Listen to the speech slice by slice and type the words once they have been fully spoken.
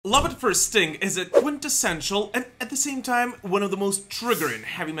Love at First Sting is a quintessential and at the same time one of the most triggering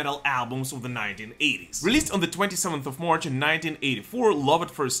heavy metal albums of the 1980s. Released on the 27th of March in 1984, Love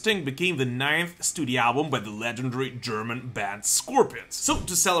at First Sting became the 9th studio album by the legendary German band Scorpions. So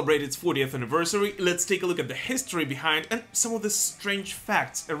to celebrate its 40th anniversary, let's take a look at the history behind and some of the strange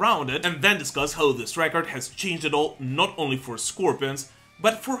facts around it, and then discuss how this record has changed it all, not only for Scorpions,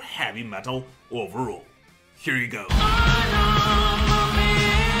 but for heavy metal overall. Here you go.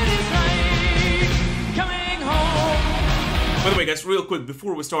 By the way guys, real quick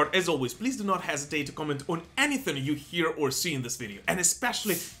before we start, as always, please do not hesitate to comment on anything you hear or see in this video, and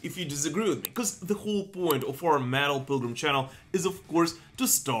especially if you disagree with me, because the whole point of our Metal Pilgrim channel is of course to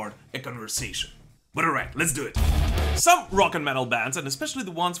start a conversation. But alright, let's do it. Some rock and metal bands, and especially the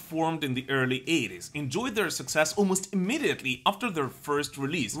ones formed in the early 80s, enjoyed their success almost immediately after their first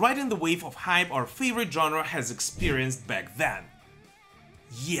release, riding the wave of hype our favorite genre has experienced back then.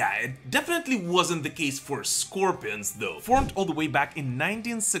 Yeah, it definitely wasn't the case for Scorpions though. Formed all the way back in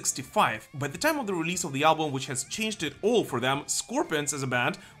 1965, by the time of the release of the album which has changed it all for them, Scorpions as a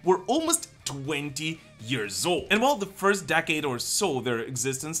band were almost 20 years old. And while the first decade or so of their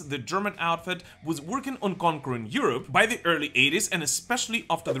existence, the German outfit was working on conquering Europe, by the early 80s and especially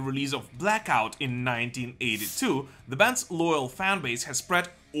after the release of Blackout in 1982, the band's loyal fanbase has spread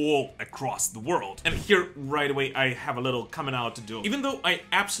all across the world. And here right away I have a little coming out to do. Even though I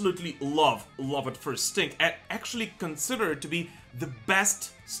absolutely love Love at First Sting, I actually consider it to be the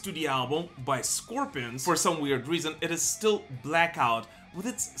best studio album by Scorpions. For some weird reason, it is still Blackout with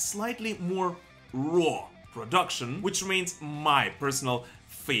its slightly more raw production, which remains my personal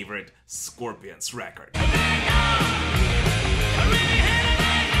favorite Scorpions record.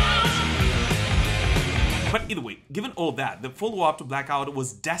 But either way, given all that, the follow-up to Blackout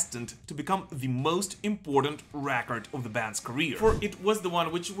was destined to become the most important record of the band's career. For it was the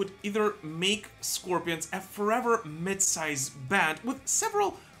one which would either make Scorpions a forever mid-sized band with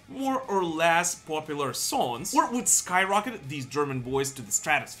several more or less popular songs, or would skyrocket these German boys to the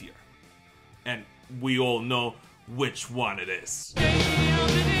stratosphere. And we all know which one it is.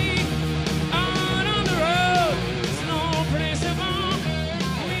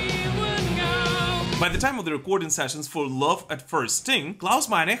 By the time of the recording sessions for Love at First Sting, Klaus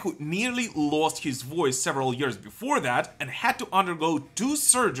Meine, who nearly lost his voice several years before that and had to undergo 2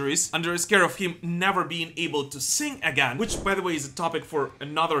 surgeries under a scare of him never being able to sing again, which by the way is a topic for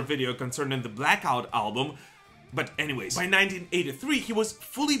another video concerning the Blackout album. But anyways, by 1983 he was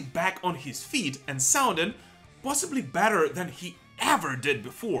fully back on his feet and sounded possibly better than he ever did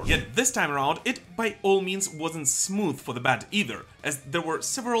before. Yet this time around, it by all means wasn't smooth for the band either, as there were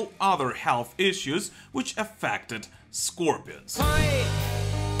several other health issues which affected Scorpions. Fight,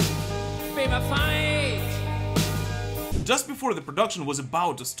 baby, fight. Just before the production was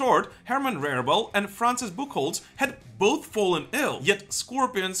about to start, Hermann Rarebell and Francis Buchholz had both fallen ill, yet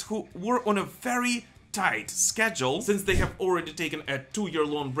Scorpions, who were on a very tight schedule, since they have already taken a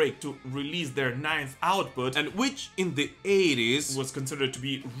 2-year-long break to release their 9th output, and which in the 80s was considered to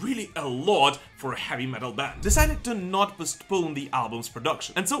be really a lot for a heavy metal band, decided to not postpone the album's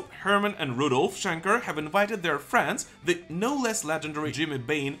production. And so Hermann and Rudolf Schenker have invited their friends, the no less legendary Jimmy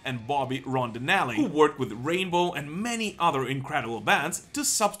Bain and Bobby Rondinelli, who worked with Rainbow and many other incredible bands, to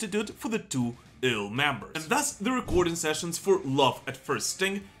substitute for the 2 ill members. And thus the recording sessions for Love at First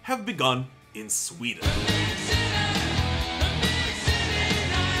Sting have begun in Sweden.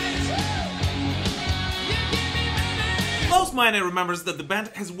 Klaus Meine remembers that the band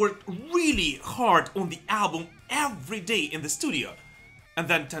has worked really hard on the album every day in the studio, and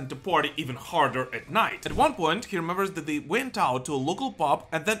then tend to party even harder at night. At one point, he remembers that they went out to a local pub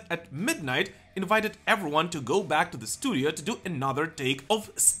and then at midnight invited everyone to go back to the studio to do another take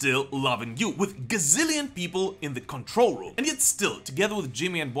of Still Loving You, with gazillion people in the control room. And yet still, together with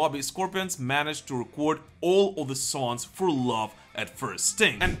Jimmy and Bobby, Scorpions managed to record all of the songs for Love at First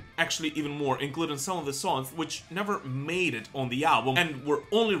Sting. And actually even more, including some of the songs which never made it on the album and were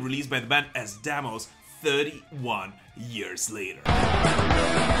only released by the band as demos 31 years later.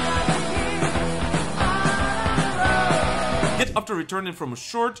 Yet after returning from a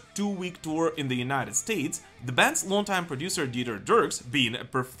short 2-week tour in the United States, the band's longtime producer Dieter Dierks, being a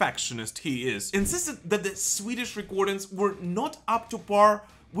perfectionist he is, insisted that the Swedish recordings were not up to par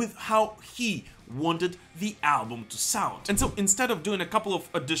with how he wanted the album to sound. And so instead of doing a couple of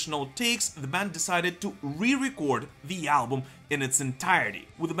additional takes, the band decided to re-record the album in its entirety,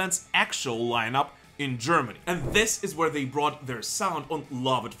 with the band's actual lineup in Germany. And this is where they brought their sound on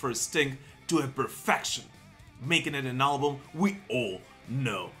Love at First Sting to a perfection, making it an album we all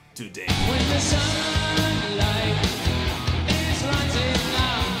know today. When the sunlight is rising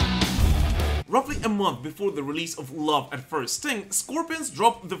now. Roughly a month before the release of Love at First Sting, Scorpions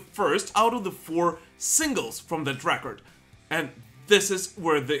dropped the first out of the 4 singles from that record. And this is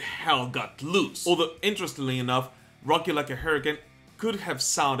where the hell got loose. Although, interestingly enough, Rock You Like a Hurricane could have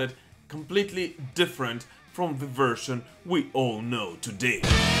sounded completely different from the version we all know today.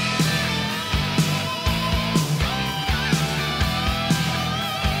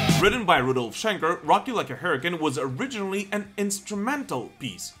 Written by Rudolf Schenker, Rock You Like a Hurricane was originally an instrumental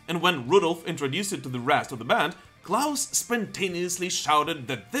piece, and when Rudolf introduced it to the rest of the band, Klaus spontaneously shouted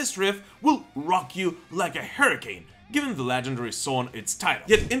that this riff will rock you like a hurricane, giving the legendary song its title.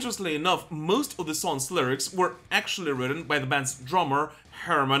 Yet, interestingly enough, most of the song's lyrics were actually written by the band's drummer,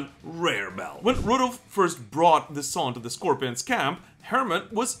 Herman Rarebell. When Rudolf first brought the song to the Scorpions camp, Herman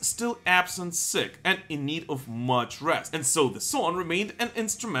was still absent sick and in need of much rest, and so the song remained an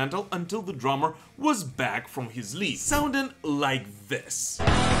instrumental until the drummer was back from his leave, sounding like this.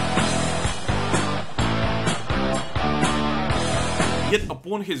 Yet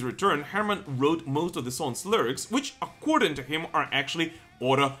upon his return, Herman wrote most of the song's lyrics, which according to him are actually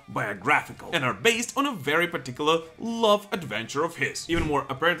autobiographical and are based on a very particular love adventure of his. Even more,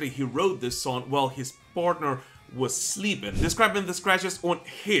 apparently he wrote this song while his partner was sleeping, describing the scratches on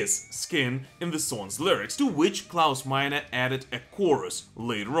his skin in the song's lyrics, to which Klaus Meine added a chorus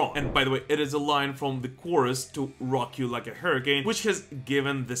later on. And by the way, it is a line from the chorus to Rock You Like a Hurricane, which has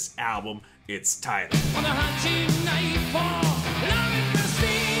given this album its title. On a hunting nightfall,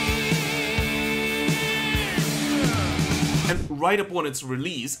 and right upon its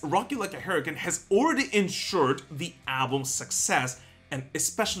release, Rock You Like a Hurricane has already ensured the album's success, and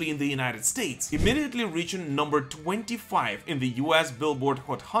especially in the United States, immediately reaching number 25 in the US Billboard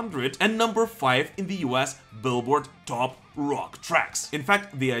Hot 100 and number 5 in the US Billboard Top Rock Tracks. In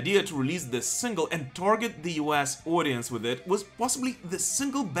fact, the idea to release this single and target the US audience with it was possibly the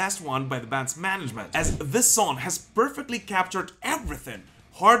single best one by the band's management, as this song has perfectly captured everything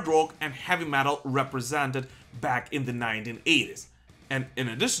hard rock and heavy metal represented back in the 1980s. And in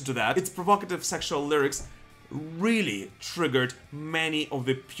addition to that, its provocative sexual lyrics really triggered many of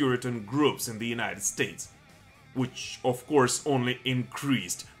the Puritan groups in the United States, which of course only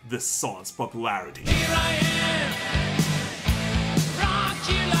increased the song's popularity. Here I am, rock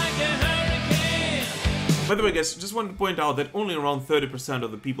you like a hurricane. By the way guys, just wanted to point out that only around 30%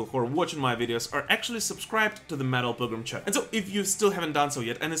 of the people who are watching my videos are actually subscribed to the Metal Pilgrim channel. And so if you still haven't done so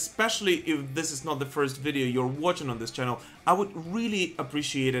yet, and especially if this is not the first video you're watching on this channel, I would really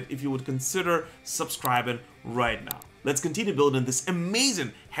appreciate it if you would consider subscribing right now. Let's continue building this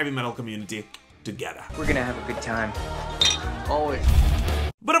amazing heavy metal community together. We're gonna have a good time. Always.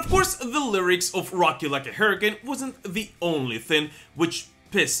 But of course, the lyrics of Rock You Like a Hurricane wasn't the only thing which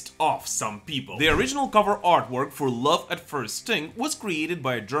pissed off some people. The original cover artwork for Love at First Sting was created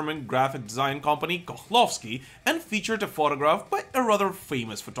by a German graphic design company, Kochlowski, and featured a photograph by a rather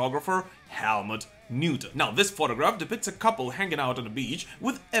famous photographer, Helmut Newton. Now, this photograph depicts a couple hanging out on the beach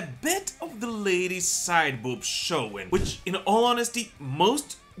with a bit of the lady's side boob showing, which, in all honesty,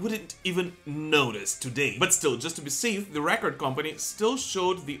 most wouldn't even notice today. But still, just to be safe, the record company still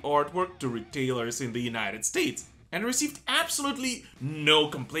showed the artwork to retailers in the United States and received absolutely no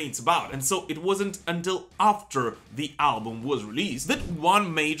complaints about it. And so it wasn't until after the album was released that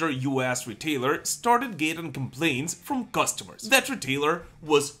one major US retailer started getting complaints from customers. That retailer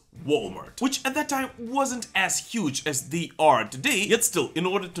was Walmart, which at that time wasn't as huge as they are today, yet still, in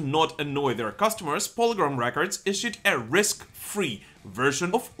order to not annoy their customers, Polygram Records issued a risk-free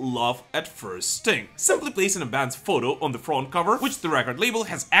version of Love at First Sting, simply placing a band's photo on the front cover, which the record label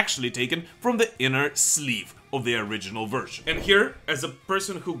has actually taken from the inner sleeve of the original version. And here, as a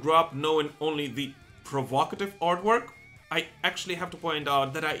person who grew up knowing only the provocative artwork, I actually have to point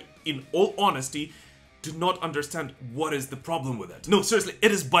out that I, in all honesty, do not understand what is the problem with it. No, seriously,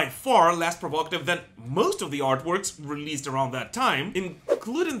 it is by far less provocative than most of the artworks released around that time,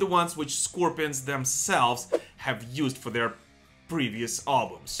 including the ones which Scorpions themselves have used for their previous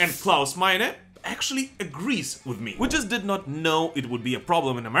albums. And Klaus Meine actually agrees with me. We just did not know it would be a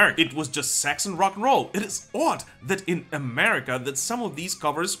problem in America. It was just sex and rock and roll. It is odd that in America that some of these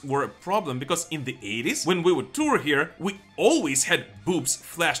covers were a problem, because in the 80s, when we would tour here, we always had boobs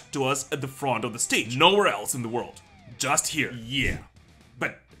flashed to us at the front of the stage. Nowhere else in the world. Just here. Yeah.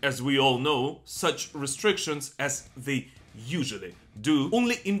 But as we all know, such restrictions, as they usually do,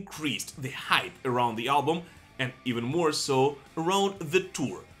 only increased the hype around the album, and even more so around the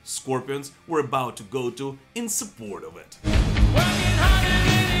tour Scorpions were about to go to in support of it.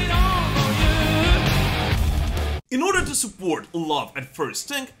 In order to support Love at First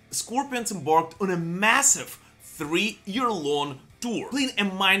Sting, Scorpions embarked on a massive 3-year-long tour, playing a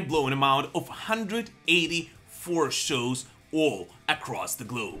mind-blowing amount of 184 shows all across the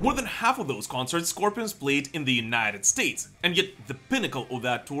globe. More than half of those concerts Scorpions played in the United States, and yet the pinnacle of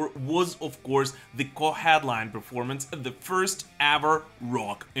that tour was, of course, the co-headline performance at the first ever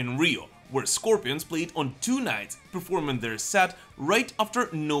Rock in Rio, where Scorpions played on 2 nights, performing their set right after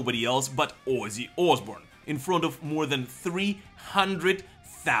nobody else but Ozzy Osbourne, in front of more than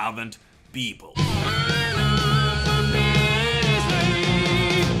 300,000 people.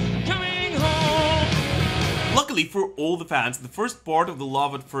 Luckily for all the fans, the first part of the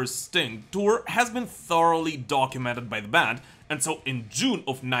Love at First Sting tour has been thoroughly documented by the band, and so in June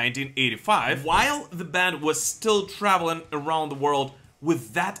of 1985, while the band was still traveling around the world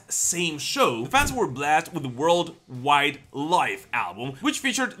with that same show, the fans were blessed with the Worldwide Live album, which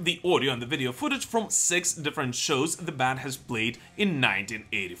featured the audio and the video footage from 6 different shows the band has played in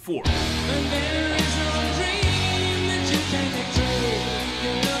 1984.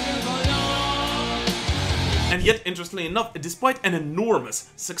 And yet, interestingly enough, despite an enormous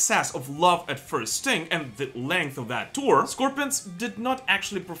success of Love at First Sting and the length of that tour, Scorpions did not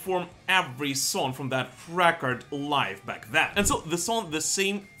actually perform every song from that record live back then. And so the song The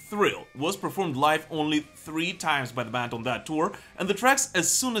Same Thrill was performed live only 3 times by the band on that tour, and the tracks As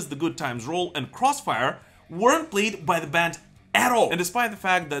Soon as the Good Times Roll and Crossfire weren't played by the band at all. And despite the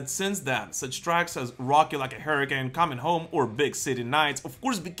fact that since then, such tracks as Rock You Like a Hurricane, Coming Home, or Big City Nights of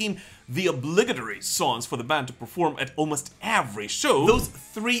course became the obligatory songs for the band to perform at almost every show, those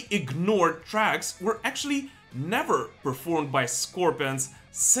 3 ignored tracks were actually never performed by Scorpions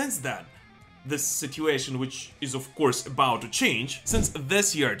since then. This situation, which is of course about to change, since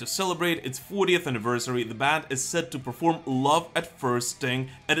this year, to celebrate its 40th anniversary, the band is set to perform Love at First Sting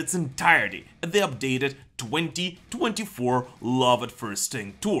at its entirety at the updated 2024 Love at First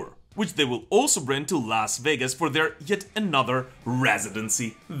Sting tour, which they will also bring to Las Vegas for their yet another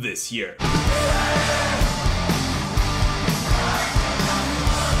residency this year.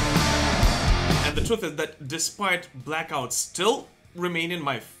 And the truth is that despite Blackout still remaining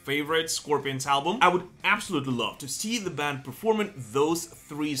my favorite Scorpions album, I would absolutely love to see the band performing those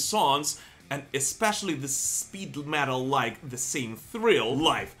 3 songs, and especially the speed metal like The Same Thrill,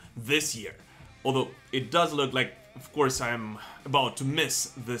 live this year. Although it does look like, of course, I'm about to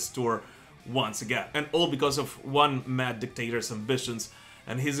miss this tour once again. And all because of one mad dictator's ambitions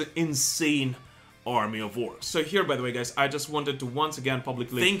and his insane army of orcs. So here, by the way, guys, I just wanted to once again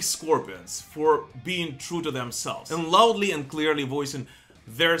publicly thank Scorpions for being true to themselves and loudly and clearly voicing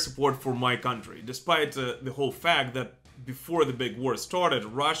their support for my country, despite the whole fact that before the big war started,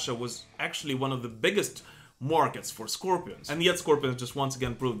 Russia was actually one of the biggest markets for Scorpions. And yet Scorpions just once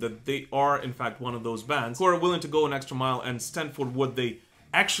again proved that they are in fact one of those bands who are willing to go an extra mile and stand for what they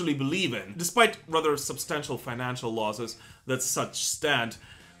actually believe in, despite rather substantial financial losses that such stand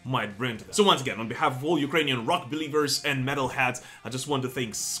might bring to them. So once again, on behalf of all Ukrainian rock believers and metalheads, I just want to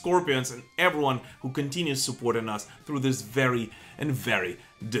thank Scorpions and everyone who continues supporting us through this very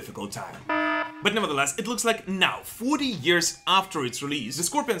difficult time. But nevertheless, it looks like now, 40 years after its release, the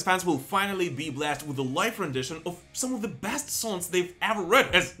Scorpions fans will finally be blessed with a live rendition of some of the best songs they've ever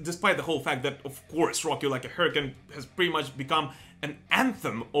written. As despite the whole fact that, of course, Rock You Like a Hurricane has pretty much become an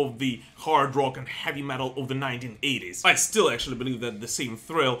anthem of the hard rock and heavy metal of the 1980s, I still actually believe that The Same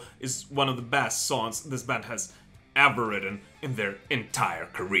Thrill is one of the best songs this band has ever written in their entire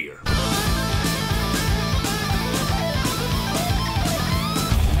career.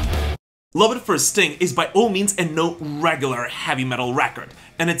 Love at First Sting is by all means a no regular heavy metal record,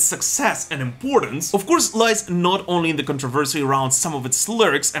 and its success and importance, of course, lies not only in the controversy around some of its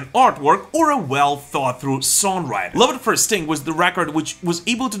lyrics and artwork or a well thought through songwriting. Love at First Sting was the record which was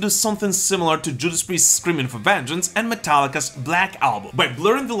able to do something similar to Judas Priest's Screaming for Vengeance and Metallica's Black Album, by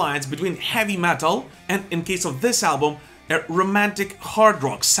blurring the lines between heavy metal and, in case of this album, a romantic hard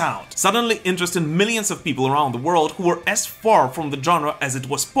rock sound, suddenly interesting millions of people around the world who were as far from the genre as it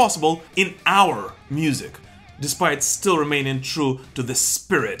was possible in our music, despite still remaining true to the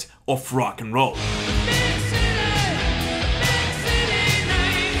spirit of rock and roll.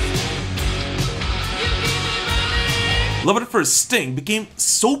 Love at First Sting became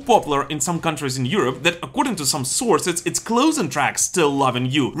so popular in some countries in Europe that, according to some sources, its closing track, Still Loving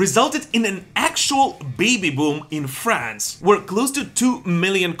You, resulted in an actual baby boom in France, where close to 2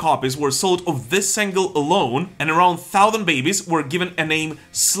 million copies were sold of this single alone, and around 1,000 babies were given a name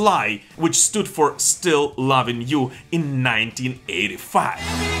Sly, which stood for Still Loving You in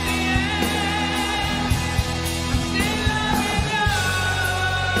 1985.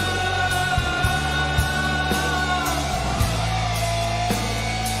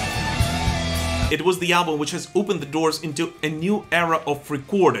 It was the album which has opened the doors into a new era of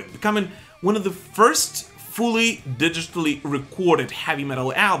recording, becoming one of the first fully digitally recorded heavy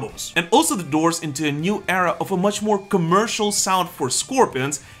metal albums, and also the doors into a new era of a much more commercial sound for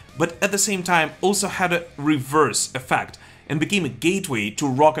Scorpions, but at the same time also had a reverse effect and became a gateway to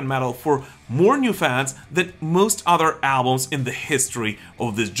rock and metal for more new fans than most other albums in the history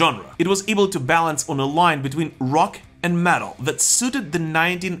of this genre. It was able to balance on a line between rock and metal that suited the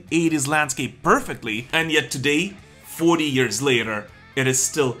 1980s landscape perfectly, and yet today, 40 years later, it is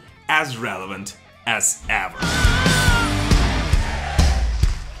still as relevant as ever.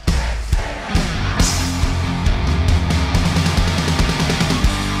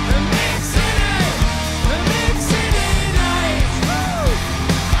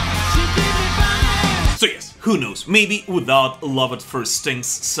 So yes, who knows, maybe without Love at First Sting's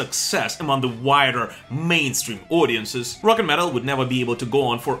success among the wider mainstream audiences, rock and metal would never be able to go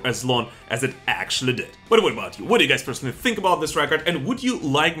on for as long as it actually did. But what about you? What do you guys personally think about this record, and would you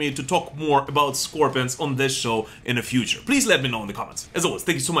like me to talk more about Scorpions on this show in the future? Please let me know in the comments. As always,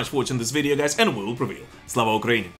 thank you so much for watching this video, guys, and we will prevail. Slava Ukraini!